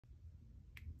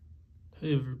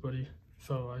Hey everybody,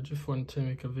 so I just wanted to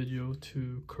make a video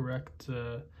to correct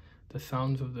the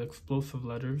sounds of the explosive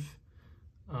letters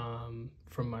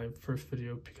from my first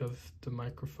video because the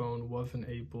microphone wasn't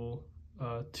able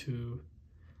to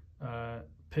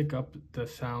pick up the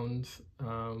sounds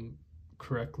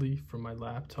correctly from my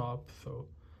laptop, so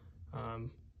I'm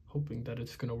hoping that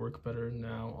it's gonna work better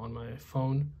now on my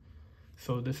phone.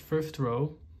 So this first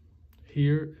row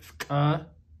here is ka,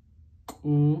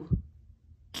 ku,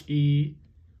 ki,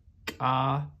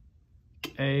 ka,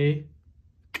 ke,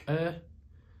 ke,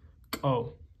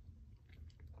 ko.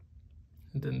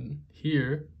 And then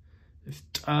here is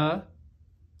ta,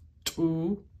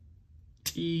 tu,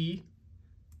 ti,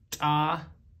 ta,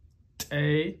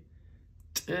 te,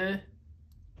 te,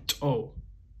 to.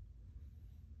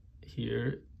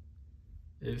 Here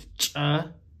is cha,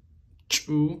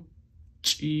 chu,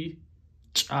 chi,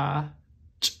 cha,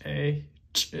 che,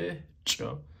 che,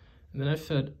 cho. And then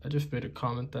I just made a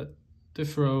comment that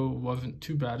this row wasn't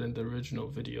too bad in the original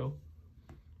video.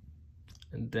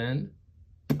 And then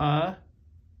pa,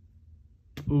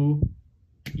 pu,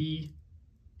 pi,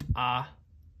 a,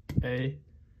 pe,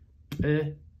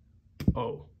 pe,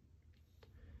 po.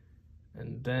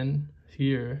 And then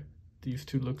here, these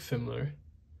two look similar.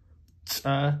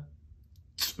 Tsa,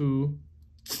 tsu,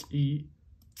 tsi,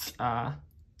 tsa,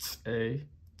 tse,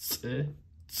 tse,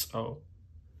 tso.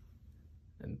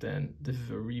 And then this is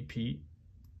a repeat.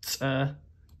 Tsa,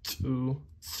 tsu,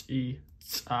 tsi,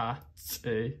 tsa,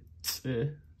 tse, tse,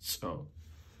 tso.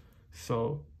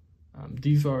 So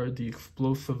these are the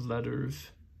explosive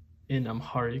letters in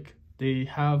Amharic. They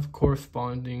have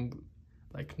corresponding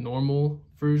like normal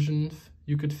versions,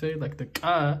 you could say, like the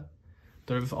ka.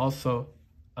 There's also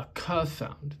a ka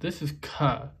sound. This is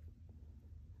ka.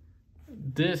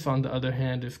 This, on the other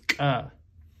hand, is ka.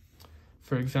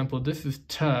 For example, this is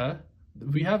ta.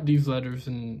 We have these letters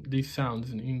and these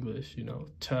sounds in English, you know,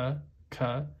 ta,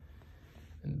 ka.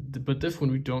 But this one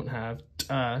we don't have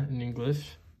ta in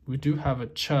English. We do have a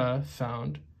cha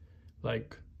sound,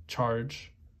 like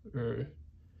charge, or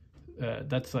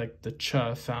that's like the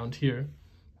cha sound here.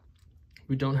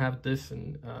 We don't have this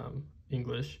in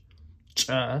English,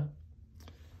 cha.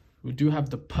 We do have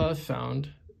the pa sound.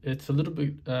 It's a little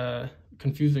bit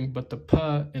confusing, but the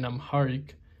pa in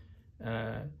Amharic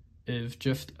is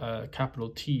just a capital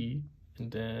T,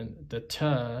 and then the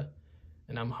ta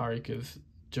in Amharic is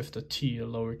just a T, a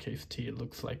lowercase t. It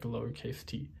looks like a lowercase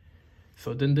t.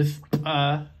 So then this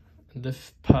pa, and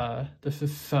this pa, this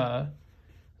is sa,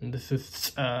 and this is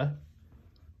sa.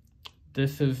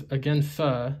 This is again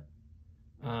sa.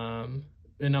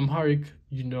 In Amharic,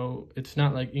 you know, it's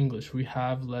not like English. We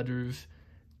have letters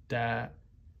that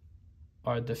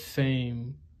are the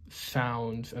same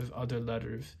sounds as other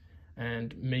letters,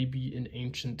 and maybe in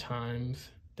ancient times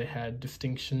they had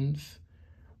distinctions,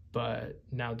 but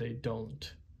now they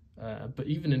don't. But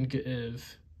even in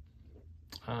Ge'ez,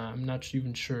 I'm not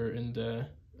even sure in the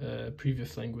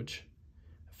previous language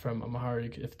from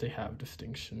Amharic if they have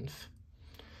distinctions.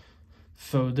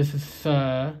 So this is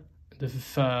sa, this is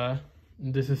sa,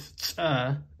 and this is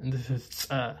tsa, and this is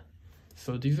tsa.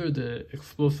 So these are the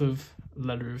explosive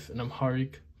letters in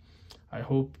Amharic. I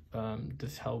hope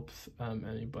this helps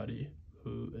anybody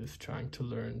who is trying to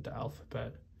learn the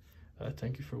alphabet.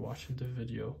 Thank you for watching the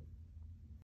video.